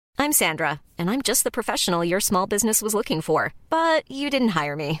I'm Sandra, and I'm just the professional your small business was looking for. But you didn't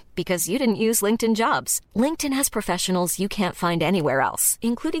hire me because you didn't use LinkedIn Jobs. LinkedIn has professionals you can't find anywhere else,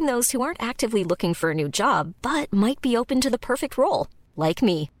 including those who aren't actively looking for a new job, but might be open to the perfect role, like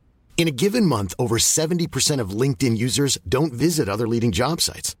me. In a given month, over 70% of LinkedIn users don't visit other leading job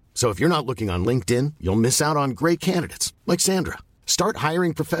sites. So if you're not looking on LinkedIn, you'll miss out on great candidates like Sandra. Start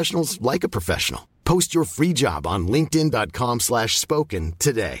hiring professionals like a professional. Post your free job on linkedin.com/spoken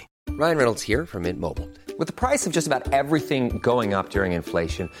today. Ryan Reynolds here from Mint Mobile. With the price of just about everything going up during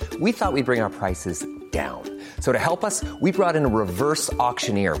inflation, we thought we'd bring our prices down. So to help us, we brought in a reverse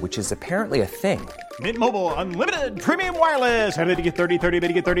auctioneer, which is apparently a thing. Mint Mobile Unlimited Premium Wireless. How to get 30, 30, bit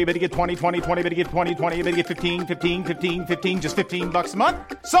to get 30, bit to get 20, 20, 20, bit to get 20, 20, bit to get 15, 15, 15, 15, just $15 a month?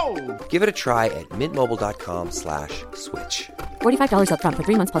 Sold! Give it a try at mintmobile.com/switch. $45 up front for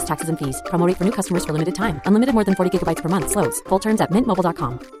 3 months plus taxes and fees. Promo rate for new customers for limited time. Unlimited more than 40 gigabytes per month. Slows full terms at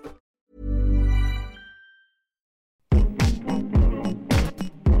mintmobile.com.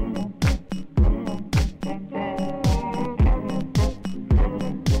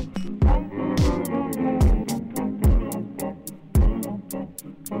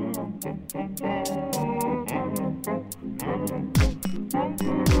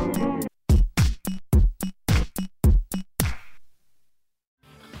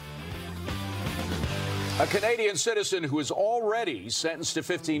 A Canadian citizen who is already sentenced to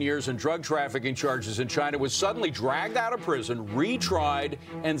 15 years in drug trafficking charges in China was suddenly dragged out of prison, retried,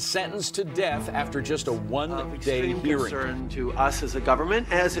 and sentenced to death after just a one-day hearing. Concern to us as a government,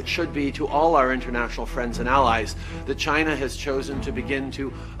 as it should be to all our international friends and allies, that China has chosen to begin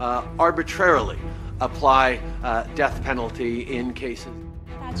to arbitrarily apply death penalty in cases.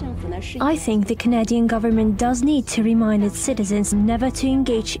 I think the Canadian government does need to remind its citizens never to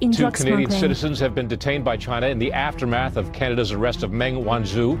engage in drug smuggling. 2 Canadian citizens have been detained by China in the aftermath of Canada's arrest of Meng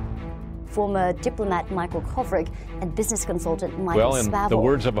Wanzhou. Former diplomat Michael Kovrig and business consultant Michael Spavor. Well, in the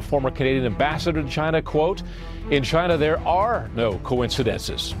words of a former Canadian ambassador to China, quote, "In China there are no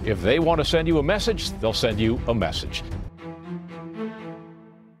coincidences. If they want to send you a message, they'll send you a message."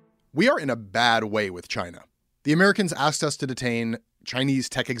 We are in a bad way with China. The Americans asked us to detain Chinese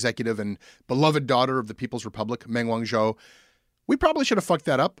tech executive and beloved daughter of the People's Republic, Meng Wanzhou. We probably should have fucked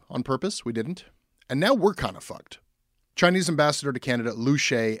that up on purpose. We didn't. And now we're kind of fucked. Chinese ambassador to Canada, Liu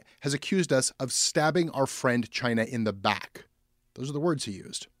She, has accused us of stabbing our friend China in the back. Those are the words he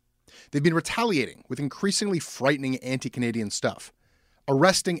used. They've been retaliating with increasingly frightening anti-Canadian stuff,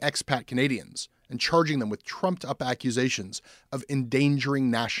 arresting expat Canadians and charging them with trumped-up accusations of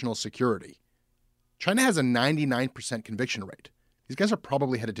endangering national security. China has a 99% conviction rate. These guys are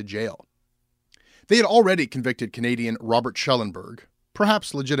probably headed to jail. They had already convicted Canadian Robert Schellenberg,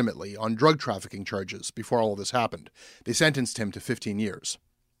 perhaps legitimately, on drug trafficking charges before all of this happened. They sentenced him to 15 years.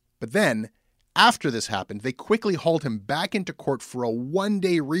 But then, after this happened, they quickly hauled him back into court for a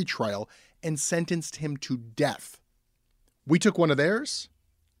one-day retrial and sentenced him to death. We took one of theirs.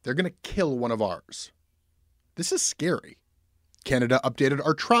 They're going to kill one of ours. This is scary. Canada updated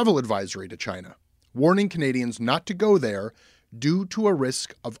our travel advisory to China, warning Canadians not to go there due to a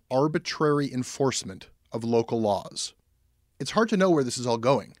risk of arbitrary enforcement of local laws. It's hard to know where this is all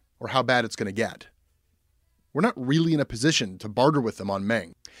going or how bad it's going to get. We're not really in a position to barter with them on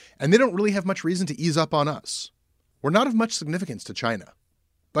Meng, and they don't really have much reason to ease up on us. We're not of much significance to China,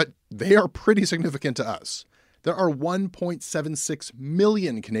 but they are pretty significant to us. There are 1.76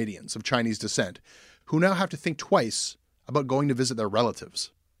 million Canadians of Chinese descent who now have to think twice about going to visit their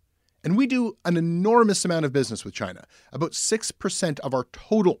relatives. And we do an enormous amount of business with China. About 6% of our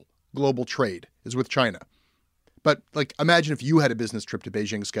total global trade is with China. But, imagine if you had a business trip to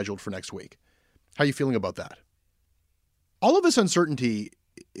Beijing scheduled for next week. How are you feeling about that? All of this uncertainty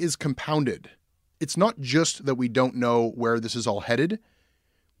is compounded. It's not just that we don't know where this is all headed.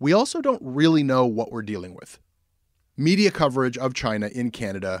 We also don't really know what we're dealing with. Media coverage of China in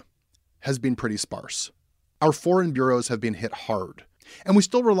Canada has been pretty sparse. Our foreign bureaus have been hit hard. And we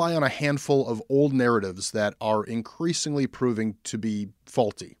still rely on a handful of old narratives that are increasingly proving to be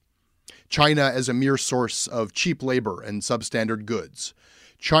faulty. China as a mere source of cheap labor and substandard goods.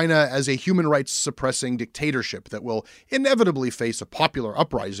 China as a human rights suppressing dictatorship that will inevitably face a popular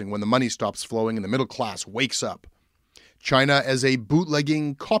uprising when the money stops flowing and the middle class wakes up. China as a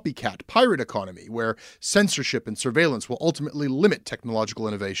bootlegging copycat pirate economy where censorship and surveillance will ultimately limit technological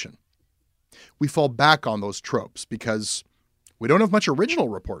innovation. We fall back on those tropes because we don't have much original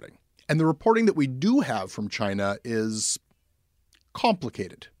reporting. And the reporting that we do have from China is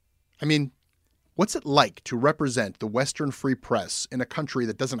complicated. I mean, what's it like to represent the Western free press in a country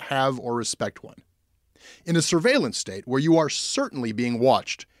that doesn't have or respect one? In a surveillance state where you are certainly being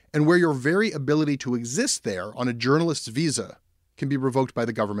watched and where your very ability to exist there on a journalist's visa can be revoked by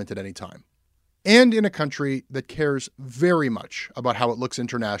the government at any time. And in a country that cares very much about how it looks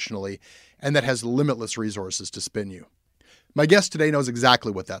internationally and that has limitless resources to spin you. My guest today knows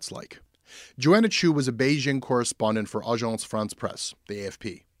exactly what that's like. Joanna Chu was a Beijing correspondent for Agence France-Presse, the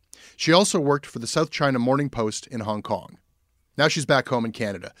AFP. She also worked for the South China Morning Post in Hong Kong. Now she's back home in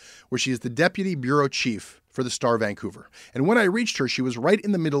Canada, where she is the deputy bureau chief for the Star Vancouver. And when I reached her, she was right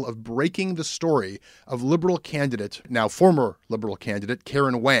in the middle of breaking the story of Liberal candidate, now former Liberal candidate,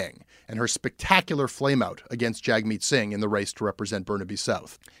 Karen Wang, and her spectacular flameout against Jagmeet Singh in the race to represent Burnaby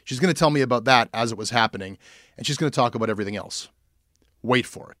South. She's going to tell me about that as it was happening, and she's going to talk about everything else. Wait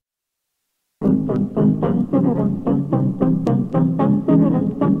for it.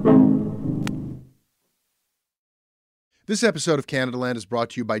 This episode of Canadaland is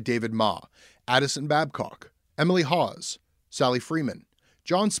brought to you by David Ma, Addison Babcock, Emily Hawes, Sally Freeman,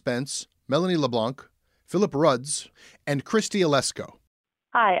 John Spence, Melanie LeBlanc, Philip Rudds, and Christy Olesko.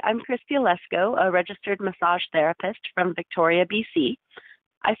 Hi, I'm Christy Olesko, a registered massage therapist from Victoria, BC.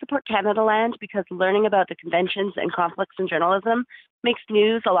 I support Canadaland because learning about the conventions and conflicts in journalism makes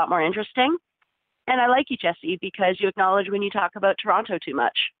news a lot more interesting. And I like you, Jesse, because you acknowledge when you talk about Toronto too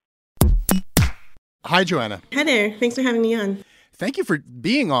much. Hi, Joanna. Hi there. Thanks for having me on. Thank you for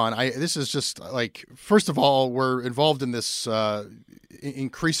being on. This is just like, first of all, we're involved in this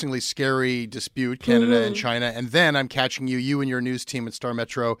increasingly scary dispute, Canada and China. And then I'm catching you and your news team at Star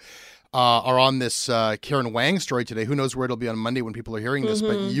Metro are on this Karen Wang story today. Who knows where it'll be on Monday when people are hearing this,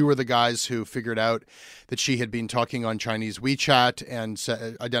 but you were the guys who figured out that she had been talking on Chinese WeChat and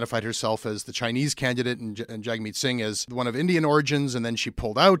identified herself as the Chinese candidate and Jagmeet Singh as one of Indian origins, and then she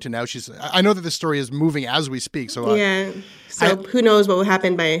pulled out, and now she's... I know that this story is moving as we speak, so... Who knows what will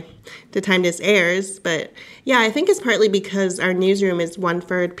happen by the time this airs, but yeah, I think it's partly because our newsroom is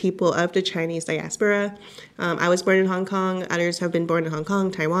one-third people of the Chinese diaspora. I was born in Hong Kong, others have been born in Hong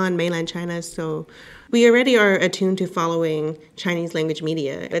Kong, Taiwan, mainland China, so we already are attuned to following Chinese language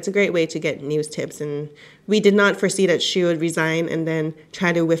media. It's a great way to get news tips, and we did not foresee that she would resign and then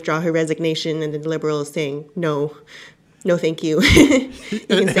try to withdraw her resignation, and the Liberals saying, no, thank you. You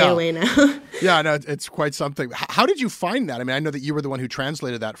can stay away now. Yeah, no, it's quite something. How did you find that? I mean, I know that you were the one who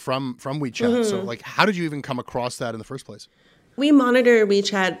translated that from WeChat, so like, how did you even come across that in the first place? We monitor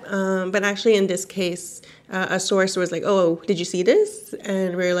WeChat, but actually in this case, a source was like, oh, did you see this?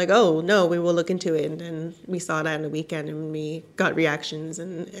 And we were like, oh, no, we will look into it. And then we saw that on the weekend and we got reactions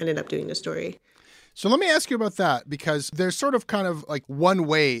and ended up doing the story. So let me ask you about that, because there's sort of kind of like one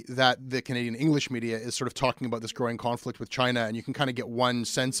way that the Canadian English media is sort of talking about this growing conflict with China, and you can kind of get one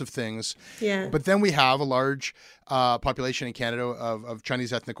sense of things. Yeah. But then we have a large population in Canada of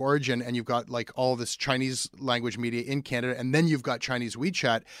Chinese ethnic origin, and you've got like all this Chinese language media in Canada, and then you've got Chinese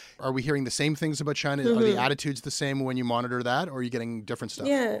WeChat. Are we hearing the same things about China? Are the attitudes the same when you monitor that, or are you getting different stuff?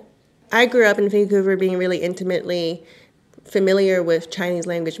 Yeah. I grew up in Vancouver being really intimately familiar with Chinese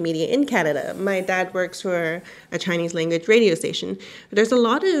language media in Canada. My dad works for a Chinese language radio station. There's a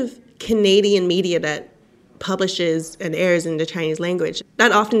lot of Canadian media that publishes and airs in the Chinese language.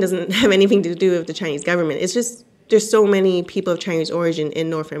 That often doesn't have anything to do with the Chinese government. It's just there's so many people of Chinese origin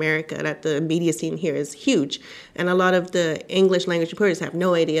in North America that the media scene here is huge. And a lot of the English language reporters have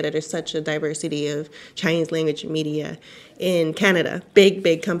no idea that there's such a diversity of Chinese language media in Canada.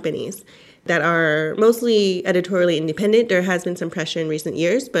 Big companies that are mostly editorially independent. There has been some pressure in recent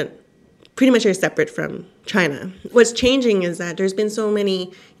years, but pretty much are separate from China. What's changing is that there's been so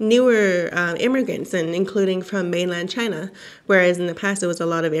many newer immigrants, and including from mainland China, whereas in the past it was a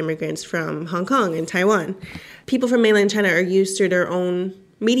lot of immigrants from Hong Kong and Taiwan. People from mainland China are used to their own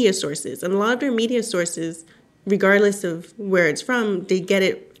media sources, and a lot of their media sources, regardless of where it's from, they get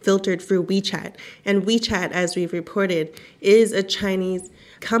it filtered through WeChat. And WeChat, as we've reported, is a Chinese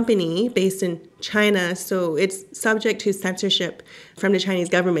company based in China, so it's subject to censorship from the Chinese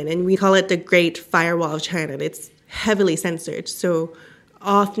government, and we call it the Great Firewall of China. It's heavily censored, so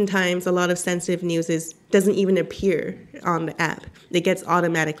oftentimes a lot of sensitive news doesn't even appear on the app. It gets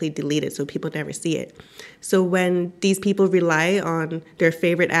automatically deleted, so people never see it. So when these people rely on their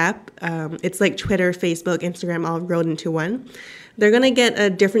favorite app, it's like Twitter, Facebook, Instagram all rolled into one, they're going to get a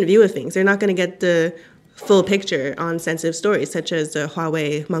different view of things. They're not going to get the full picture on sensitive stories, such as the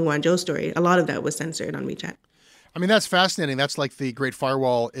Huawei Meng Wanzhou story. A lot of that was censored on WeChat. I mean, that's fascinating. That's like the Great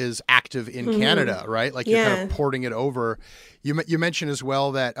Firewall is active in Canada, right? Like you're kind of porting it over. You mentioned as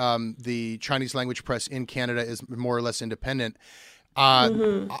well that the Chinese language press in Canada is more or less independent.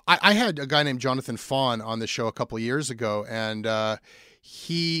 I had a guy named Jonathan Fawn on the show a couple of years ago, and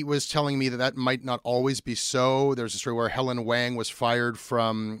he was telling me that that might not always be so. There's a story where Helen Wang was fired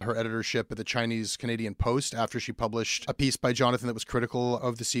from her editorship at the Chinese Canadian Post after she published a piece by Jonathan that was critical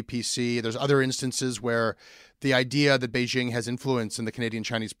of the CPC. There's other instances where the idea that Beijing has influence in the Canadian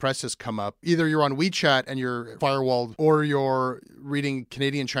Chinese press has come up. Either you're on WeChat and you're firewalled, or you're reading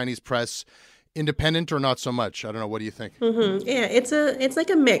Canadian Chinese press, independent or not so much. I don't know. What do you think? Mm-hmm. Yeah, it's like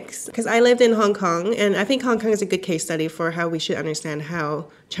a mix, because I lived in Hong Kong, and I think Hong Kong is a good case study for how we should understand how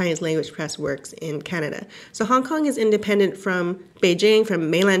Chinese language press works in Canada. So Hong Kong is independent from Beijing,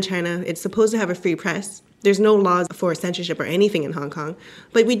 from mainland China. It's supposed to have a free press. There's no laws for censorship or anything in Hong Kong,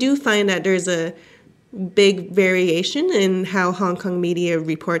 but we do find that there's a big variation in how Hong Kong media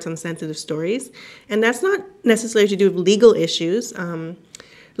reports on sensitive stories, and that's not necessarily to do with legal issues.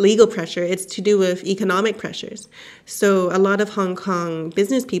 Legal pressure, it's to do with economic pressures. So a lot of Hong Kong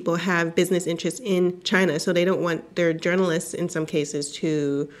business people have business interests in China, so they don't want their journalists, in some cases,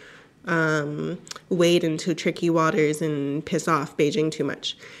 to wade into tricky waters and piss off Beijing too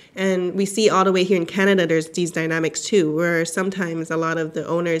much. And we see all the way here in Canada, there's these dynamics too, where sometimes a lot of the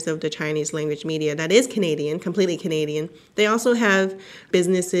owners of the Chinese language media that is Canadian, completely Canadian, they also have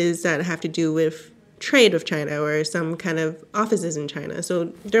businesses that have to do with trade with China or some kind of offices in China. So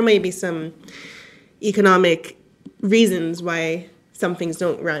there may be some economic reasons why some things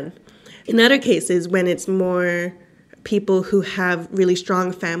don't run. In other cases, when it's more people who have really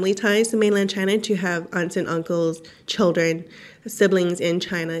strong family ties to mainland China, to have aunts and uncles, children, siblings in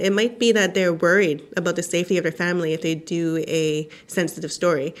China, it might be that they're worried about the safety of their family if they do a sensitive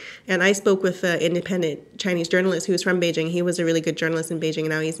story. And I spoke with an independent Chinese journalist who was from Beijing. He was a really good journalist in Beijing, and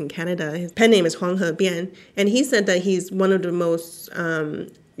now he's in Canada. His pen name is Huang Hebian. And he said that he's one of the most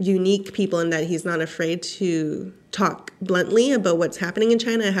unique people in that he's not afraid to talk bluntly about what's happening in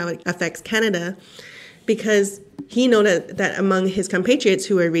China and how it affects Canada, because he knows that among his compatriots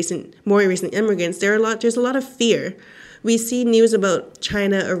who are more recent immigrants, there's a lot of fear. We see news about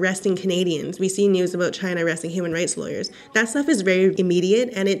China arresting Canadians. We see news about China arresting human rights lawyers. That stuff is very immediate,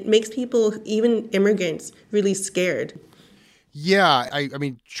 and it makes people, even immigrants, really scared. Yeah, I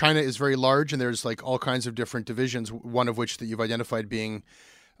mean, China is very large, and there's like all kinds of different divisions, one of which that you've identified being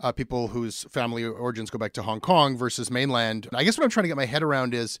people whose family origins go back to Hong Kong versus mainland. I guess what I'm trying to get my head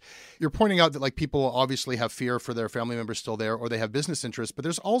around is you're pointing out that like people obviously have fear for their family members still there, or they have business interests, but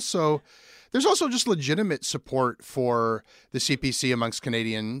there's also just legitimate support for the CPC amongst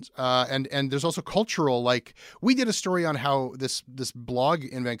Canadians, and there's also cultural. Like, we did a story on how this blog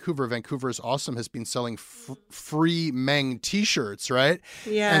in Vancouver is Awesome, has been selling free Meng T-shirts, right?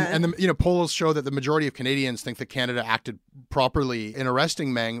 Yeah. And the polls show that the majority of Canadians think that Canada acted properly in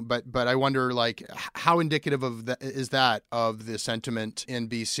arresting Meng, but I wonder, like, how indicative of is that of the sentiment in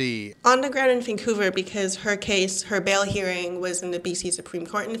BC? On the ground in Vancouver, because her bail hearing was in the BC Supreme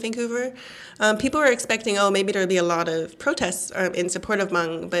Court in Vancouver, people were expecting, maybe there would be a lot of protests in support of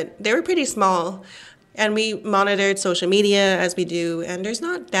Meng, but they were pretty small. And we monitored social media, as we do, and there's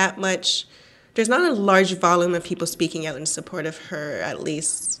not a large volume of people speaking out in support of her, at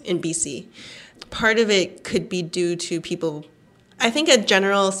least in BC. Part of it could be due to people, I think a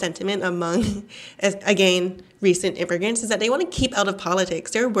general sentiment among, again, recent immigrants is that they want to keep out of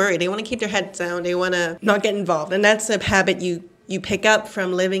politics. They're worried. They want to keep their heads down. They want to not get involved. And that's a habit you pick up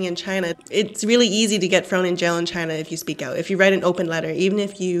from living in China. It's really easy to get thrown in jail in China if you speak out, if you write an open letter, even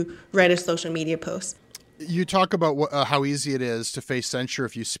if you write a social media post. You talk about how easy it is to face censure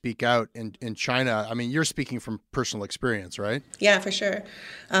if you speak out in China. I mean, you're speaking from personal experience, right? Yeah, for sure.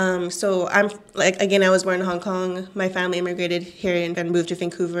 So I'm I was born in Hong Kong. My family immigrated here and moved to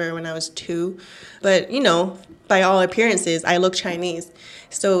Vancouver when I was 2. But, by all appearances, I look Chinese.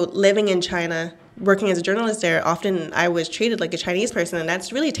 So living in China, working as a journalist there, often I was treated like a Chinese person, and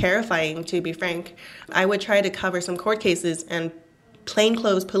that's really terrifying, to be frank. I would try to cover some court cases, and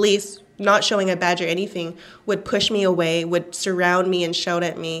plainclothes police, not showing a badge or anything, would push me away, would surround me and shout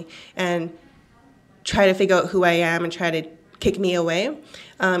at me and try to figure out who I am and try to kick me away.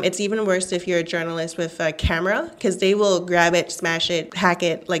 It's even worse if you're a journalist with a camera, because they will grab it, smash it, hack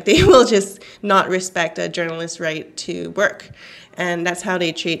it. Like, they will just not respect a journalist's right to work. And that's how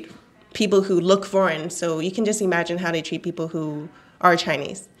they treat people who look foreign. So you can just imagine how they treat people who are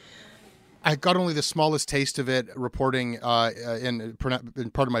Chinese. I got only the smallest taste of it reporting in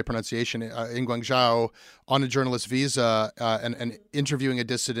part of my pronunciation in Guangzhou on a journalist visa and interviewing a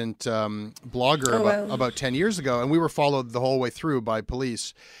dissident blogger about 10 years ago. And we were followed the whole way through by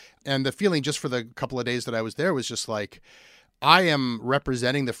police. And the feeling just for the couple of days that I was there was just like, I am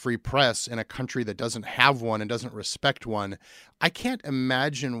representing the free press in a country that doesn't have one and doesn't respect one. I can't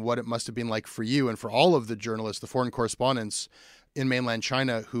imagine what it must have been like for you and for all of the journalists, the foreign correspondents, in mainland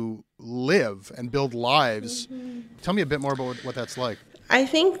China who live and build lives. Tell me a bit more about what that's like. I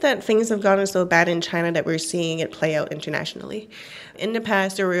think that things have gotten so bad in China that we're seeing it play out internationally. In the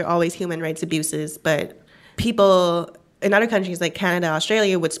past, there were always human rights abuses, but people in other countries like Canada,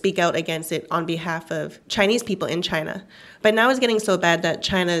 Australia would speak out against it on behalf of Chinese people in China. But now it's getting so bad that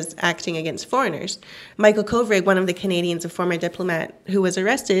China is acting against foreigners. Michael Kovrig, one of the Canadians, a former diplomat who was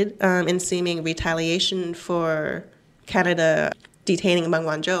arrested in seeming retaliation for Canada detaining Meng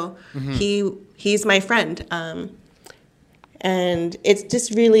Wanzhou, he's my friend. And it's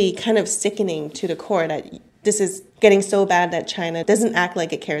just really kind of sickening to the core that this is getting so bad that China doesn't act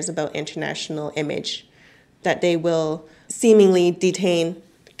like it cares about international image, that they will seemingly detain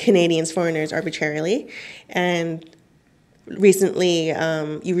Canadians, foreigners arbitrarily. And recently,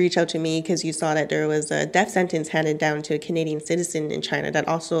 you reached out to me because you saw that there was a death sentence handed down to a Canadian citizen in China that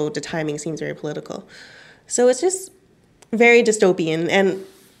also the timing seems very political. So it's just very dystopian. And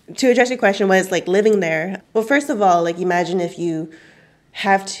to address your question, what it's like living there? Well, first of all, like imagine if you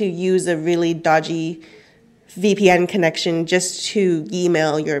have to use a really dodgy VPN connection just to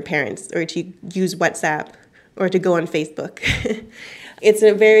email your parents or to use WhatsApp or to go on Facebook. It's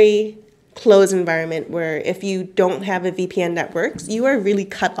a very closed environment where if you don't have a VPN that works, you are really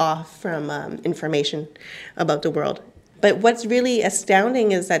cut off from information about the world. But what's really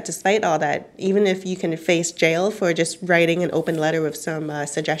astounding is that despite all that, even if you can face jail for just writing an open letter with some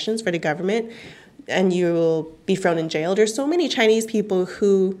suggestions for the government, and you will be thrown in jail, there's so many Chinese people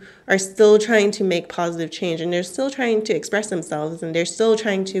who are still trying to make positive change, and they're still trying to express themselves, and they're still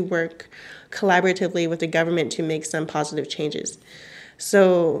trying to work collaboratively with the government to make some positive changes.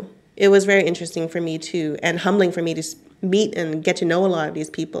 So it was very interesting for me to, and humbling for me to meet and get to know a lot of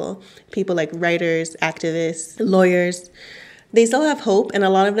these people like writers, activists, lawyers. They still have hope, and a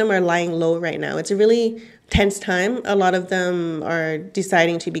lot of them are lying low right now. It's a really tense time. A lot of them are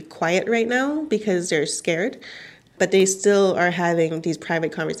deciding to be quiet right now because they're scared, but they still are having these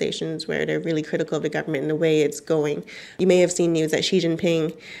private conversations where they're really critical of the government and the way it's going. You may have seen news that Xi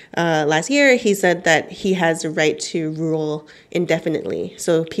Jinping last year, he said that he has the right to rule indefinitely.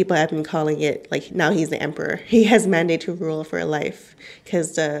 So people have been calling it, like, now he's the emperor. He has mandate to rule for life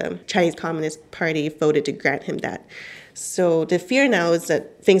because the Chinese Communist Party voted to grant him that. So the fear now is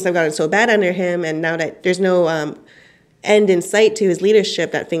that things have gotten so bad under him, and now that there's no end in sight to his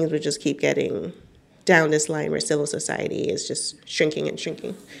leadership, that things would just keep getting down this line where civil society is just shrinking and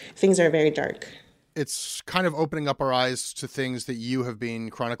shrinking. Things are very dark. It's kind of opening up our eyes to things that you have been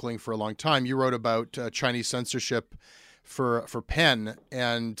chronicling for a long time. You wrote about Chinese censorship for PEN,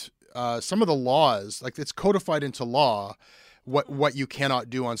 and some of the laws, like it's codified into law, what you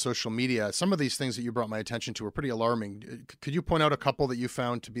cannot do on social media. Some of these things that you brought my attention to are pretty alarming. Could you point out a couple that you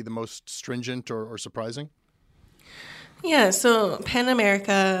found to be the most stringent or surprising? Yeah, so PEN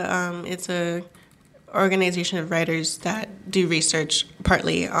America, it's a organization of writers that do research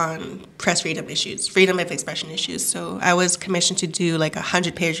partly on press freedom issues, freedom of expression issues. So I was commissioned to do like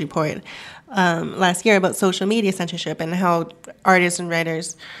 100-page report last year about social media censorship and how artists and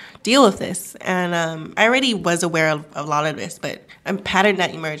writers deal with this. And I already was aware of a lot of this, but a pattern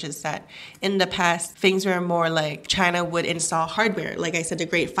that emerges that in the past, things were more like China would install hardware, like I said, the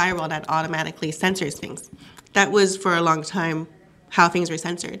Great Firewall that automatically censors things. That was for a long time how things were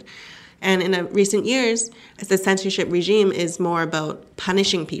censored. And in recent years, the censorship regime is more about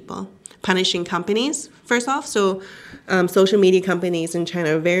punishing people, punishing companies, first off. So social media companies in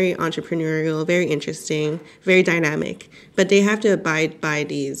China are very entrepreneurial, very interesting, very dynamic. But they have to abide by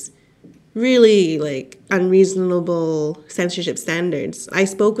these really unreasonable censorship standards. I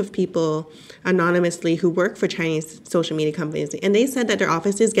spoke with people anonymously who work for Chinese social media companies, and they said that their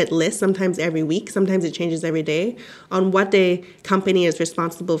offices get lists sometimes every week, sometimes it changes every day, on what the company is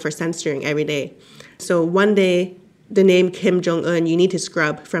responsible for censoring every day. So one day, the name Kim Jong-un, you need to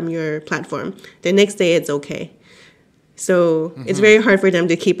scrub from your platform. The next day, it's okay. So it's very hard for them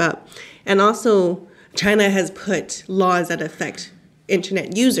to keep up. And also, China has put laws that affect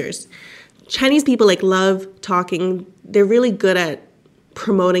internet users. Chinese people love talking. They're really good at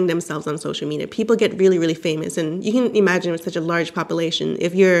promoting themselves on social media. People get really, really famous. And you can imagine with such a large population,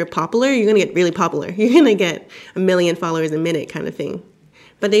 if you're popular, you're going to get really popular. You're going to get 1 million followers a minute kind of thing.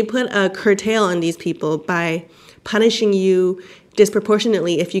 But they put a curtail on these people by punishing you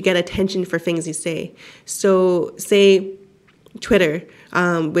disproportionately if you get attention for things you say. So say Twitter,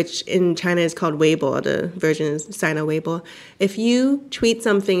 which in China is called Weibo, the version is Sina Weibo. If you tweet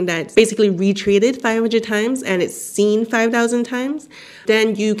something that's basically retweeted 500 times and it's seen 5,000 times,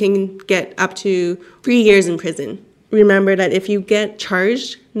 then you can get up to 3 years in prison remember that if you get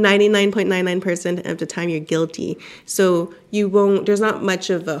charged, 99.99% of the time you're guilty. So there's not much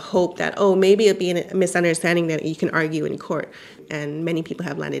of a hope that, maybe it'll be a misunderstanding that you can argue in court. And many people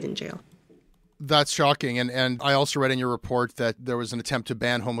have landed in jail. That's shocking. And I also read in your report that there was an attempt to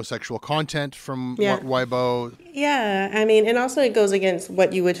ban homosexual content from Weibo. Yeah, I mean, and also it goes against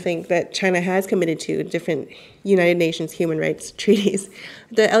what you would think that China has committed to, different United Nations human rights treaties.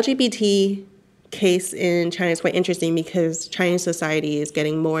 The LGBT case in China is quite interesting because Chinese society is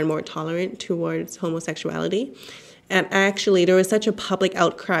getting more and more tolerant towards homosexuality. And actually, there was such a public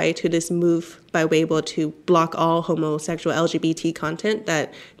outcry to this move by Weibo to block all homosexual LGBT content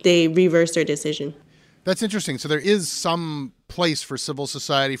that they reversed their decision. That's interesting. So there is some place for civil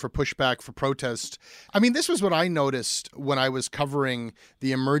society, for pushback, for protest. I mean, this was what I noticed when I was covering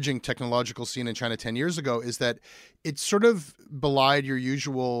the emerging technological scene in China 10 years ago, is that it sort of belied your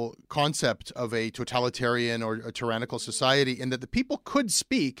usual concept of a totalitarian or a tyrannical society, in that the people could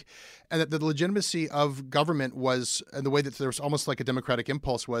speak, and that the legitimacy of government was, and the way that there was almost like a democratic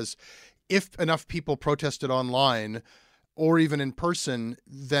impulse was, if enough people protested online or even in person,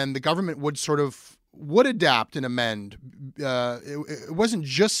 then the government would adapt and amend. It wasn't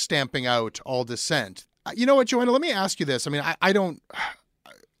just stamping out all dissent. You know what, Joanna, let me ask you this. I mean, I don't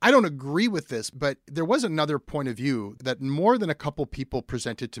agree with this, but there was another point of view that more than a couple people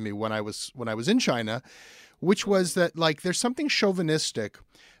presented to me when I was in China, which was that, like, there's something chauvinistic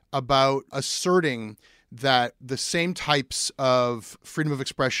about asserting that the same types of freedom of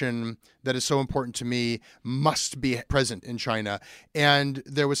expression that is so important to me must be present in China. And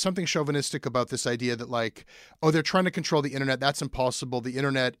there was something chauvinistic about this idea that, like, they're trying to control the internet. That's impossible. The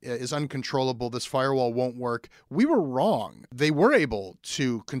internet is uncontrollable. This firewall won't work. We were wrong. They were able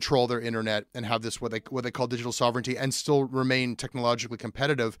to control their internet and have this, what they call digital sovereignty, and still remain technologically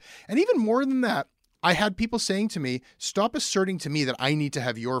competitive. And even more than that, I had people saying to me, stop asserting to me that I need to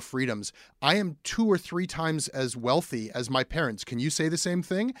have your freedoms. I am 2 or 3 times as wealthy as my parents. Can you say the same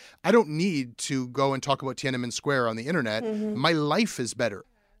thing? I don't need to go and talk about Tiananmen Square on the internet. Mm-hmm. My life is better.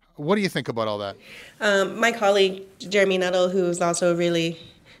 What do you think about all that? My colleague, Jeremy Nuttall, who's also a really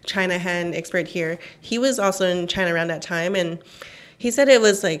China hand expert here, he was also in China around that time. And he said it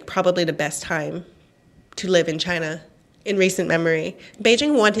was like probably the best time to live in China in recent memory.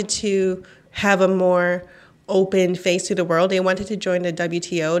 Beijing wanted to have a more open face to the world. They wanted to join the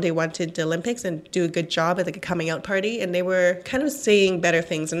WTO. They wanted the Olympics and do a good job at like a coming out party. And they were kind of saying better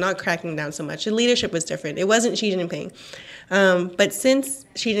things and not cracking down so much. The leadership was different. It wasn't Xi Jinping. But since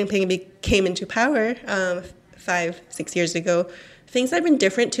Xi Jinping came into power 5-6 years ago, things have been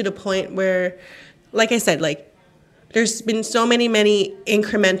different to the point where, like I said, like, there's been so many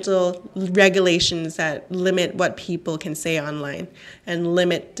incremental regulations that limit what people can say online and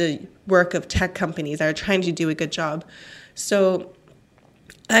limit the work of tech companies that are trying to do a good job. So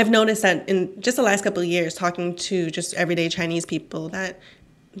I've noticed that in just the last couple of years, talking to just everyday Chinese people, that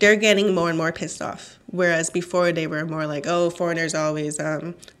they're getting more and more pissed off. Whereas before they were more like, foreigners always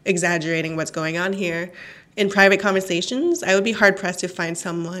exaggerating what's going on here. In private conversations, I would be hard-pressed to find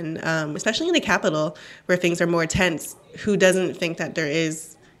someone, especially in the capital, where things are more tense, who doesn't think that there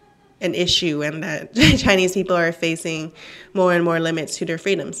is an issue and that Chinese people are facing more and more limits to their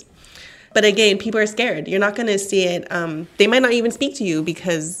freedoms. But again, people are scared. You're not going to see it. They might not even speak to you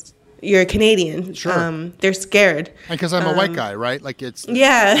because you're a Canadian. Sure. They're scared. And because I'm a white guy, right? Like it's...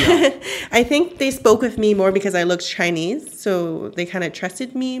 Yeah. I think they spoke with me more because I looked Chinese, so they kind of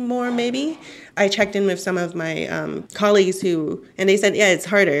trusted me more, maybe. I checked in with some of my colleagues and they said, it's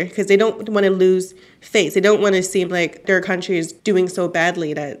harder because they don't want to lose face. They don't want to seem like their country is doing so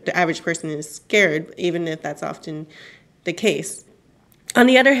badly that the average person is scared, even if that's often the case. On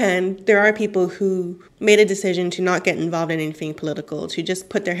the other hand, there are people who made a decision to not get involved in anything political, to just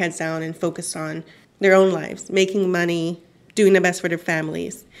put their heads down and focus on their own lives, making money, doing the best for their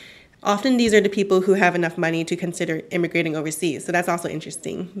families. Often these are the people who have enough money to consider immigrating overseas. So that's also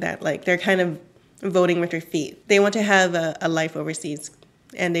interesting that like they're kind of voting with their feet. They want to have a life overseas,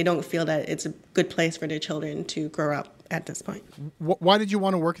 and they don't feel that it's a good place for their children to grow up at this point. Why did you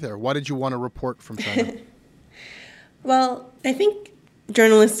want to work there? Why did you want to report from China? Well, I think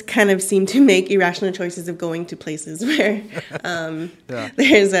journalists kind of seem to make irrational choices of going to places where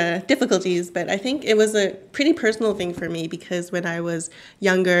there's difficulties. But I think it was a pretty personal thing for me because when I was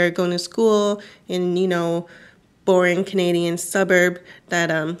younger, going to school in, boring Canadian suburb,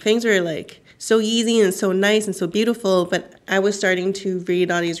 that things were like so easy and so nice and so beautiful. But I was starting to read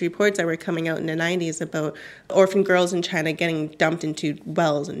all these reports that were coming out in the 90s about orphan girls in China getting dumped into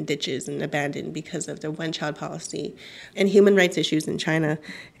wells and ditches and abandoned because of the one-child policy and human rights issues in China.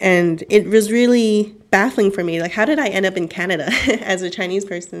 And it was really baffling for me. Like, how did I end up in Canada as a Chinese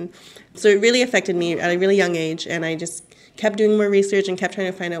person? So it really affected me at a really young age, and I just kept doing more research and kept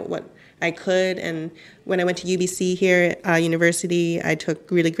trying to find out what I could. And when I went to UBC here at university, I took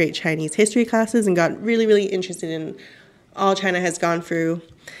really great Chinese history classes and got really, really interested in all China has gone through,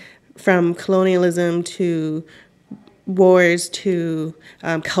 from colonialism to wars to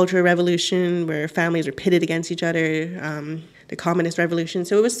Cultural Revolution, where families were pitted against each other, the Communist Revolution.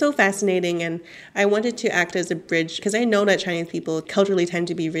 So it was so fascinating, and I wanted to act as a bridge, because I know that Chinese people culturally tend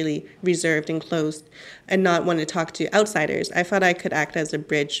to be really reserved and closed and not want to talk to outsiders. I thought I could act as a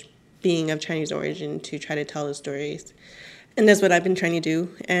bridge, being of Chinese origin, to try to tell the stories. And that's what I've been trying to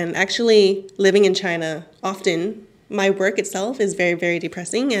do. And actually, living in China, often my work itself is very, very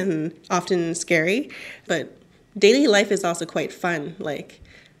depressing and often scary. But daily life is also quite fun. Like,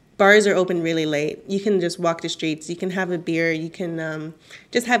 bars are open really late. You can just walk the streets. You can have a beer. You can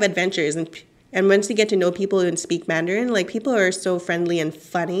just have adventures. And once you get to know people and speak Mandarin, like, people are so friendly and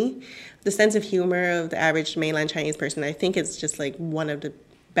funny. The sense of humor of the average mainland Chinese person, I think it's just like one of the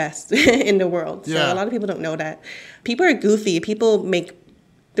best in the world. So a lot of people don't know that. People are goofy. People make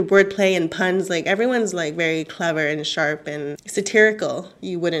the wordplay and puns. Like, everyone's like very clever and sharp and satirical.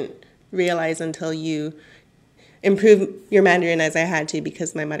 You wouldn't realize until you improve your Mandarin, as I had to,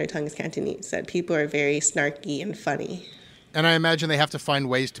 because my mother tongue is Cantonese, that people are very snarky and funny. And I imagine they have to find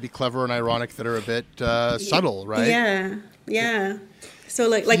ways to be clever and ironic that are a bit subtle, right? Yeah. So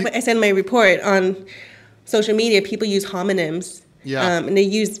like I said in my report, on social media, people use homonyms. Yeah. And they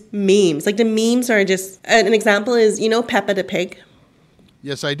use memes. Like, the memes are just, an example is, you know, Peppa the Pig?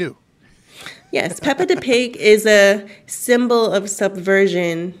 Yes, I do. Yes, Peppa the Pig is a symbol of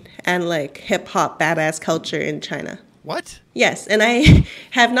subversion and, like, hip-hop badass culture in China. What? Yes, and I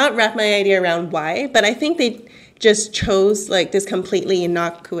have not wrapped my idea around why, but I think they just chose, like, this completely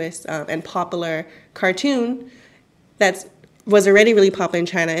innocuous and popular cartoon that was already really popular in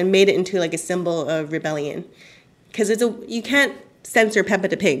China and made it into, like, a symbol of rebellion. Because you can't censor Peppa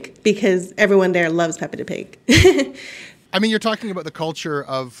the Pig because everyone there loves Peppa the Pig. I mean, you're talking about the culture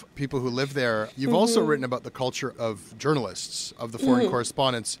of people who live there. You've also written about the culture of journalists, of the foreign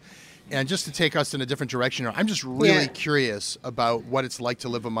correspondents. And just to take us in a different direction, I'm just really curious about what it's like to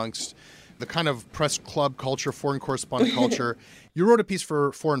live amongst the kind of press club culture, foreign correspondent culture. You wrote a piece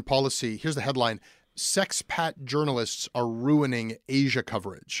for Foreign Policy. Here's the headline: "Sexpat journalists are ruining Asia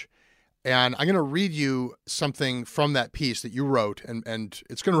coverage." And I'm going to read you something from that piece that you wrote, and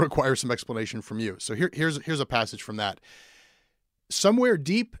it's going to require some explanation from you. So here's a passage from that. "Somewhere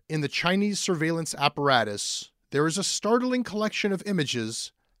deep in the Chinese surveillance apparatus, there is a startling collection of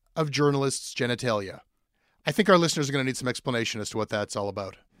images of journalists' genitalia." I think our listeners are going to need some explanation as to what that's all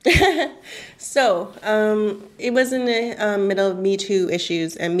about. So it was in the middle of Me Too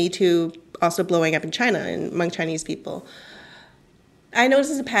issues, and Me Too also blowing up in China and among Chinese people. I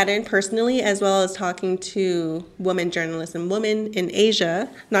noticed a pattern personally, as well as talking to women journalists and women in Asia,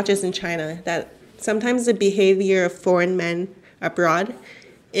 not just in China, that sometimes the behavior of foreign men abroad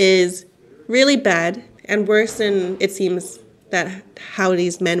is really bad and worse than it seems that how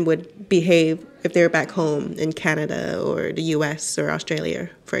these men would behave if they were back home in Canada or the US or Australia,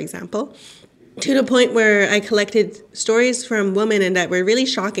 for example. To the point where I collected stories from women and that were really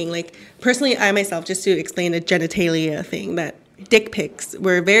shocking. Like, personally, I myself, just to explain the genitalia thing, that dick pics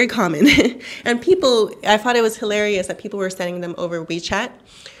were very common. And I thought it was hilarious that people were sending them over WeChat,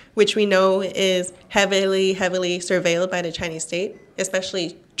 which we know is heavily, heavily surveilled by the Chinese state,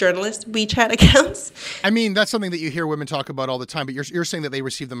 especially journalist WeChat accounts. I mean, that's something that you hear women talk about all the time, but you're saying that they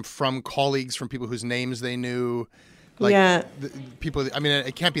receive them from colleagues, from people whose names they knew. Like, people, I mean,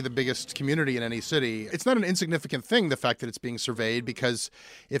 it can't be the biggest community in any city. It's not an insignificant thing, the fact that it's being surveyed, because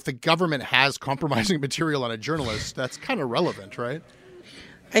if the government has compromising material on a journalist, that's kind of relevant, right?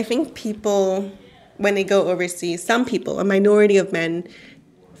 I think people, when they go overseas, some people, a minority of men,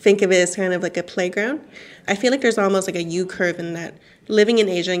 think of it as kind of like a playground. I feel like there's almost like a U-curve in that, living in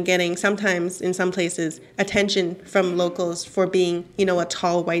Asia and getting sometimes, in some places, attention from locals for being, you know, a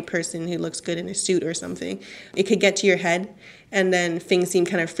tall white person who looks good in a suit or something. It could get to your head, and then things seem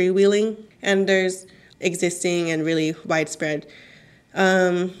kind of freewheeling. And there's existing and really widespread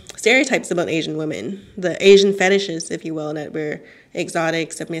stereotypes about Asian women, the Asian fetishes, if you will, that we're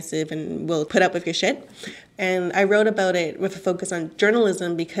exotic, submissive, and will put up with your shit. And I wrote about it with a focus on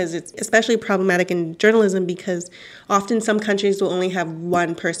journalism because it's especially problematic in journalism because often some countries will only have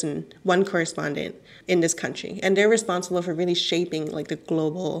one person, one correspondent in this country. And they're responsible for really shaping like the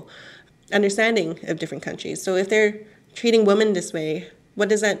global understanding of different countries. So if they're treating women this way, what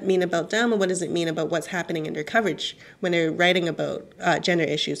does that mean about them, and what does it mean about what's happening in their coverage when they're writing about gender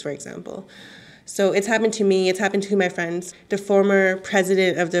issues, for example? So it's happened to me, it's happened to my friends. The former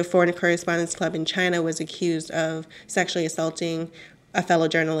president of the Foreign Correspondents Club in China was accused of sexually assaulting a fellow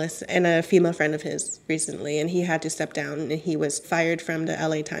journalist and a female friend of his recently, and he had to step down, and he was fired from the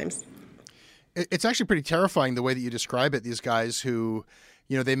LA Times. It's actually pretty terrifying the way that you describe it, these guys who,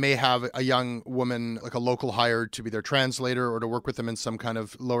 you know, they may have a young woman, like a local hired to be their translator or to work with them in some kind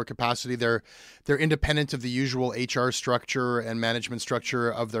of lower capacity. They're independent of the usual HR structure and management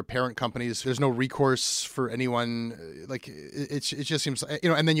structure of their parent companies. There's no recourse for anyone. Like it just seems, you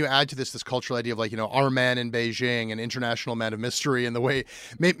know, and then you add to this cultural idea of like, you know, our man in Beijing, an international man of mystery, and the way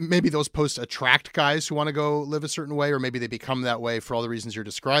maybe those posts attract guys who want to go live a certain way, or maybe they become that way for all the reasons you're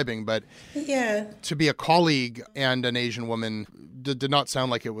describing. But yeah, to be a colleague and an Asian woman did not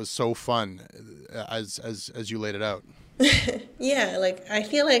sound like it was so fun as you laid it out. Yeah, like I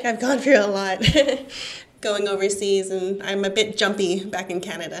feel like I've gone through a lot going overseas, and I'm a bit jumpy back in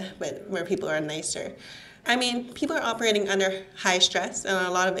Canada, but where people are nicer. I mean, people are operating under high stress and a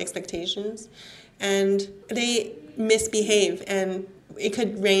lot of expectations, and they misbehave, and it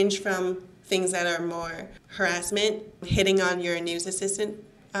could range from things that are more harassment, hitting on your news assistant,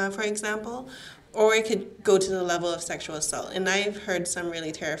 for example, or it could go to the level of sexual assault. And I've heard some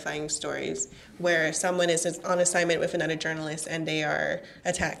really terrifying stories where someone is on assignment with another journalist and they are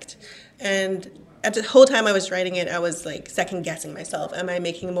attacked. And at the whole time I was writing it, I was like second guessing myself. Am I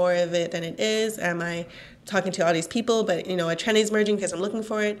making more of it than it is? Am I talking to all these people, but you know, a trend is emerging because I'm looking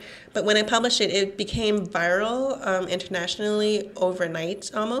for it? But when I published it, it became viral internationally overnight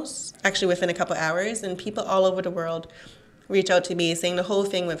almost, actually within a couple hours, and people all over the world reach out to me saying the whole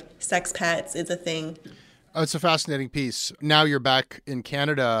thing with sex pets is a thing. It's a fascinating piece. Now you're back in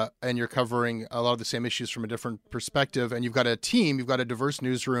Canada and you're covering a lot of the same issues from a different perspective, and you've got a team, you've got a diverse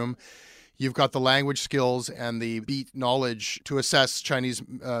newsroom, you've got the language skills and the beat knowledge to assess Chinese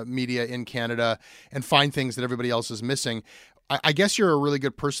media in Canada and find things that everybody else is missing. I guess you're a really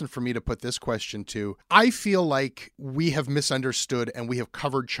good person for me to put this question to. I feel like we have misunderstood and we have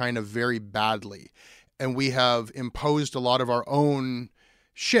covered China very badly. And we have imposed a lot of our own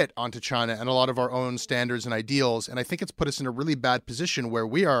shit onto China and a lot of our own standards and ideals. And I think it's put us in a really bad position where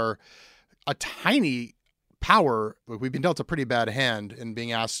we are a tiny power. We've been dealt a pretty bad hand in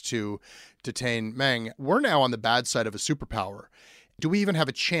being asked to detain Meng. We're now on the bad side of a superpower. Do we even have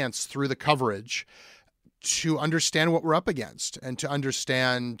a chance through the coverage to understand what we're up against and to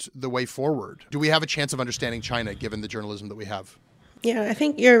understand the way forward? Do we have a chance of understanding China given the journalism that we have? Yeah, I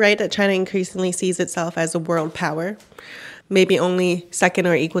think you're right that China increasingly sees itself as a world power, maybe only second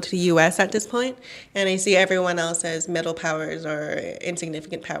or equal to the U.S. at this point. And I see everyone else as middle powers or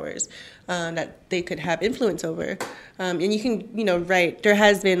insignificant powers that they could have influence over. And you can, write, there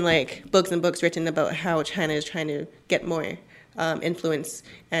has been like books and books written about how China is trying to get more influence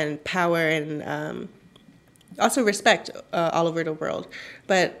and power and also respect all over the world.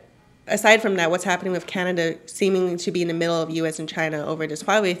 But aside from that, what's happening with Canada seeming to be in the middle of U.S. and China over this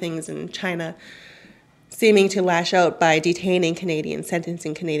Huawei things, and China seeming to lash out by detaining Canadians,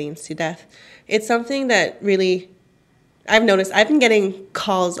 sentencing Canadians to death, it's something that really, I've noticed, I've been getting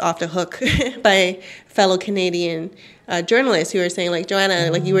calls off the hook by fellow Canadian journalists who are saying, like,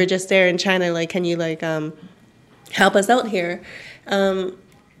 Joanna, like, you were just there in China, like, can you, like, help us out here?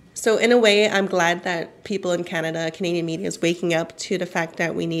 So in a way, I'm glad that people in Canada, Canadian media is waking up to the fact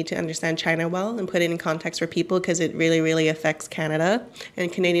that we need to understand China well and put it in context for people because it really, really affects Canada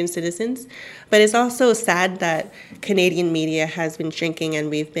and Canadian citizens. But it's also sad that Canadian media has been shrinking and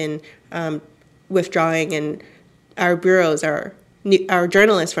we've been withdrawing, and our bureaus are our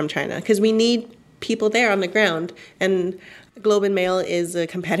journalists from China because we need people there on the ground. And Globe and Mail is a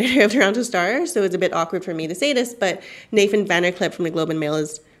competitor of Toronto Star, so it's a bit awkward for me to say this, but Nathan Vanderclip from the Globe and Mail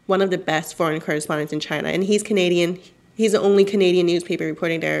is one of the best foreign correspondents in China, and he's Canadian. He's the only Canadian newspaper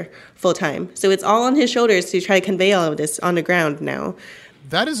reporting there full time. So it's all on his shoulders to try to convey all of this on the ground now.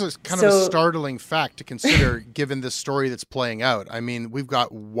 That is a kind of a startling fact to consider given this story that's playing out. I mean, we've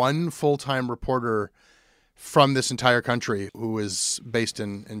got one full-time reporter from this entire country who is based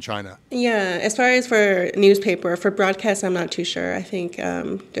in China? Yeah, as far as for newspaper, for broadcast, I'm not too sure. I think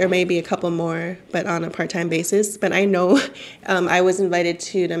there may be a couple more, but on a part-time basis. But I know I was invited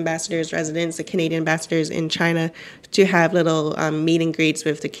to the ambassadors' residence, the Canadian ambassadors in China, to have little meet and greets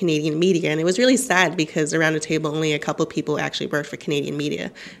with the Canadian media. And it was really sad because around the table, only a couple people actually worked for Canadian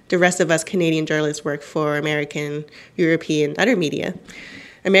media. The rest of us Canadian journalists work for American, European, other media.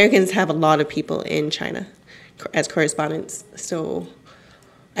 Americans have a lot of people in China as correspondents. So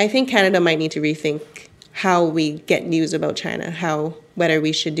I think Canada might need to rethink how we get news about China, whether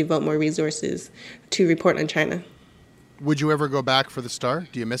we should devote more resources to report on China. Would you ever go back for the Star?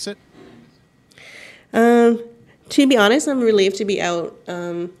 Do you miss it? To be honest, I'm relieved to be out.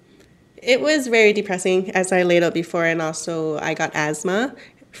 It was very depressing, as I laid out before, and also I got asthma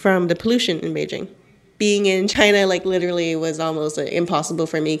from the pollution in Beijing. Being in China, literally was almost impossible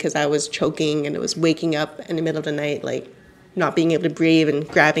for me because I was choking and it was waking up in the middle of the night, not being able to breathe and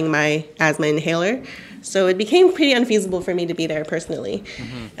grabbing my asthma inhaler. So it became pretty unfeasible for me to be there personally.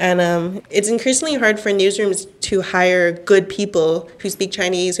 Mm-hmm. And it's increasingly hard for newsrooms to hire good people who speak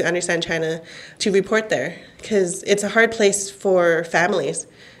Chinese, who understand China, to report there because it's a hard place for families.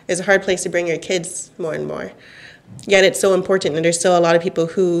 It's a hard place to bring your kids more and more. Yet it's so important, and there's still a lot of people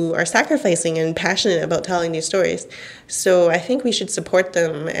who are sacrificing and passionate about telling these stories. So I think we should support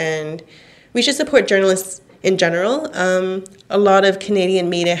them, and we should support journalists in general. A lot of Canadian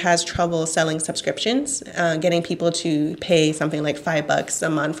media has trouble selling subscriptions, getting people to pay something like $5 a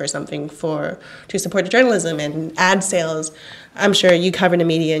month or something to support the journalism and ad sales. I'm sure you cover the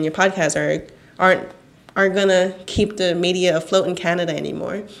media in your podcast aren't going to keep the media afloat in Canada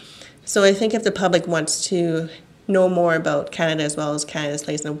anymore. So I think if the public wants to know more about Canada as well as Canada's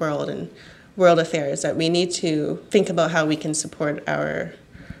place in the world and world affairs, that we need to think about how we can support our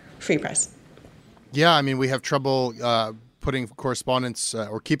free press. Yeah, I mean, we have trouble putting correspondents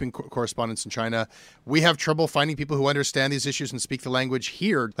or keeping correspondents in China. We have trouble finding people who understand these issues and speak the language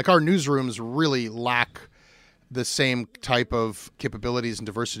here. Our newsrooms really lack the same type of capabilities and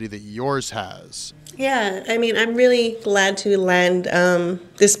diversity that yours has. Yeah, I mean, I'm really glad to land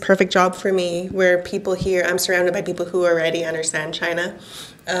this perfect job for me where people here, I'm surrounded by people who already understand China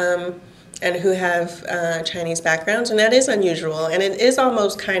and who have Chinese backgrounds, and that is unusual. And it is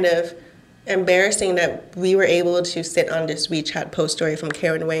almost kind of embarrassing that we were able to sit on this WeChat post story from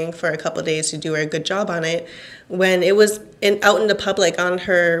Karen Wang for a couple of days to do a good job on it when it was out in the public on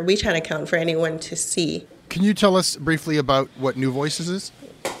her WeChat account for anyone to see. Can you tell us briefly about what New Voices is?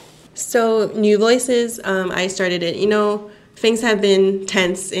 So New Voices, I started it. Things have been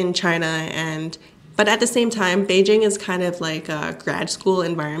tense in China, but at the same time, Beijing is kind of like a grad school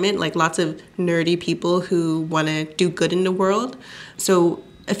environment, lots of nerdy people who want to do good in the world. So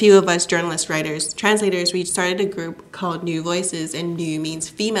a few of us journalists, writers, translators, we started a group called New Voices, and New means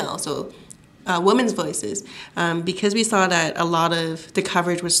female, so women's voices, because we saw that a lot of the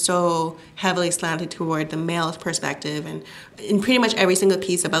coverage was so heavily slanted toward the male perspective, and in pretty much every single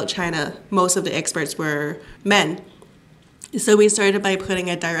piece about China, most of the experts were men. So we started by putting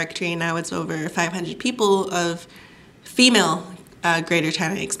a directory, and now it's over 500 people of female Greater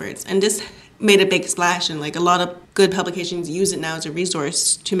China experts, and this made a big splash, and a lot of good publications use it now as a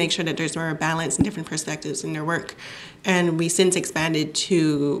resource to make sure that there's more balance and different perspectives in their work. And we since expanded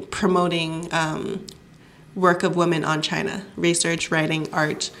to promoting work of women on China, research, writing,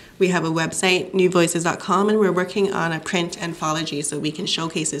 art. We have a website, newvoices.com, and we're working on a print anthology so we can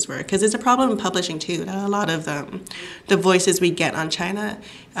showcase this work. Because it's a problem in publishing, too, that a lot of the voices we get on China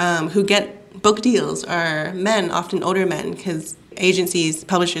who get book deals are men, often older men, because agencies,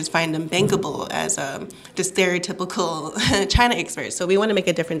 publishers find them bankable as the stereotypical China experts. So we want to make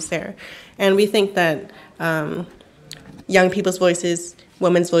a difference there. And we think that young people's voices,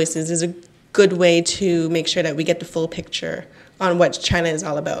 women's voices, is a good way to make sure that we get the full picture on what China is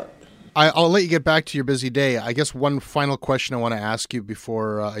all about. I'll let you get back to your busy day. I guess one final question I want to ask you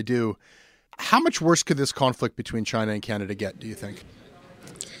before I do. How much worse could this conflict between China and Canada get, do you think?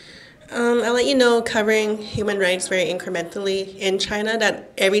 I'll let you know, covering human rights very incrementally in China,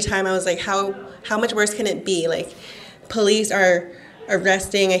 that every time I was like, how much worse can it be? Police are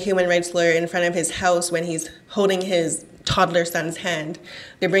arresting a human rights lawyer in front of his house when he's holding his toddler son's hand.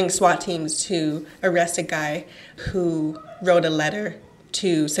 They bring SWAT teams to arrest a guy who wrote a letter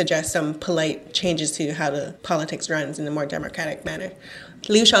to suggest some polite changes to how the politics runs in a more democratic manner.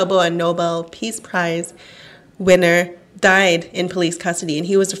 Liu Xiaobo, a Nobel Peace Prize winner, died in police custody, and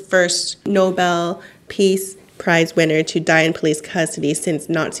he was the first Nobel Peace Prize winner to die in police custody since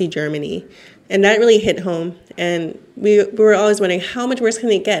Nazi Germany. And that really hit home. And we were always wondering, how much worse can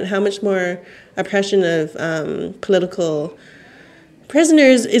it get? How much more oppression of political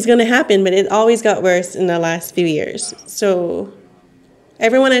prisoners is going to happen? But it always got worse in the last few years. So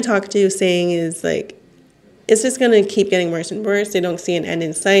everyone I talk to saying is like, it's just going to keep getting worse and worse. They don't see an end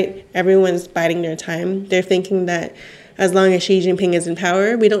in sight. Everyone's biding their time. They're thinking that as long as Xi Jinping is in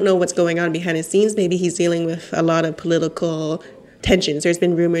power, we don't know what's going on behind the scenes. Maybe he's dealing with a lot of political tensions. There's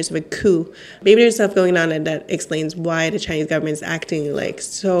been rumors of a coup. Maybe there's stuff going on that explains why the Chinese government is acting like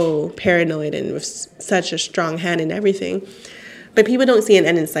so paranoid and with such a strong hand in everything. But people don't see an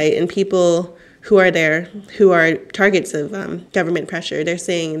end in sight, and people who are there, who are targets of government pressure, they're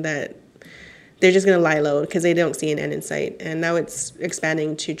saying that they're just going to lie low because they don't see an end in sight. And now it's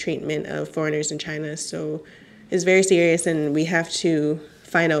expanding to treatment of foreigners in China. So it's very serious, and we have to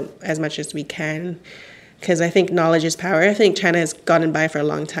find out as much as we can, because I think knowledge is power. I think China has gotten by for a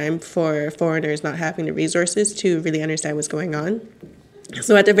long time for foreigners not having the resources to really understand what's going on.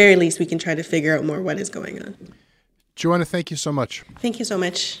 So at the very least, we can try to figure out more what is going on. Joanna, thank you so much. Thank you so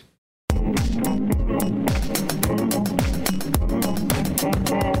much.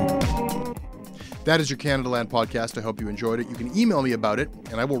 That is your Canadaland podcast. I hope you enjoyed it. You can email me about it,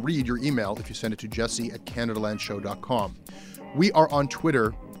 and I will read your email if you send it to jesse@canadalandshow.com. We are on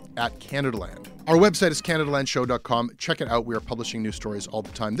Twitter @Canadaland. Our website is canadalandshow.com. Check it out. We are publishing new stories all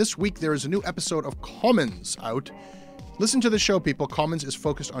the time. This week, there is a new episode of Commons out. Listen to the show, people. Commons is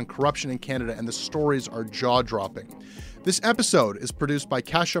focused on corruption in Canada, and the stories are jaw-dropping. This episode is produced by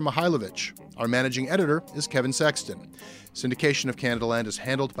Kasia Mihailovich. Our managing editor is Kevin Sexton. Syndication of Canadaland is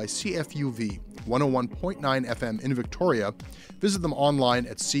handled by CFUV 101.9 FM in Victoria. Visit them online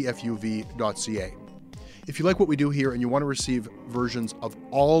at cfuv.ca. If you like what we do here and you want to receive versions of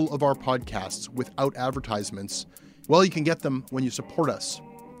all of our podcasts without advertisements, well, you can get them when you support us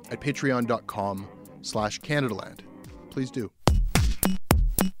at patreon.com/Canadaland. Please do.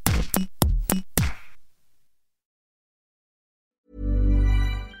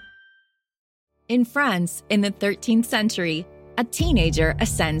 In France, in the 13th century, a teenager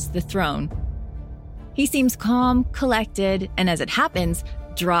ascends the throne. He seems calm, collected, and as it happens,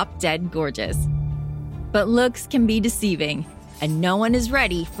 drop-dead gorgeous. But looks can be deceiving, and no one is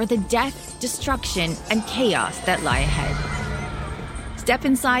ready for the death, destruction, and chaos that lie ahead. Step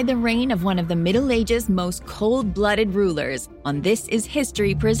inside the reign of one of the Middle Ages' most cold-blooded rulers on This Is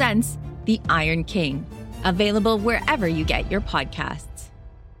History Presents The Iron King, available wherever you get your podcasts.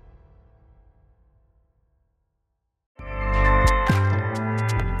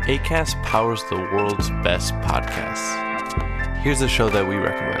 Acast powers the world's best podcasts. Here's a show that we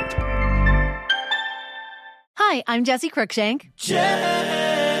recommend. Hi, I'm Jesse Cruikshank. Jesse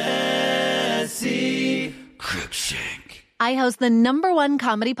Cruikshank. I host the #1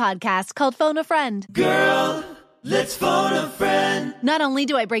 comedy podcast called Phone a Friend. Girl, let's phone a friend. Not only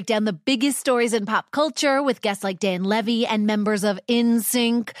do I break down the biggest stories in pop culture with guests like Dan Levy and members of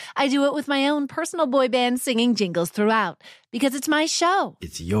NSYNC, I do it with my own personal boy band singing jingles throughout. Because it's my show.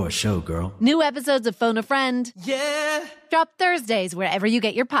 It's your show, girl. New episodes of Phone a Friend. Yeah. Drop Thursdays wherever you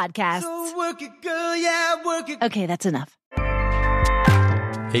get your podcasts. So work it, girl, yeah, work it. Okay, that's enough.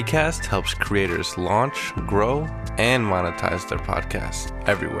 Acast helps creators launch, grow, and monetize their podcasts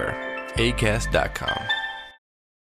everywhere. Acast.com.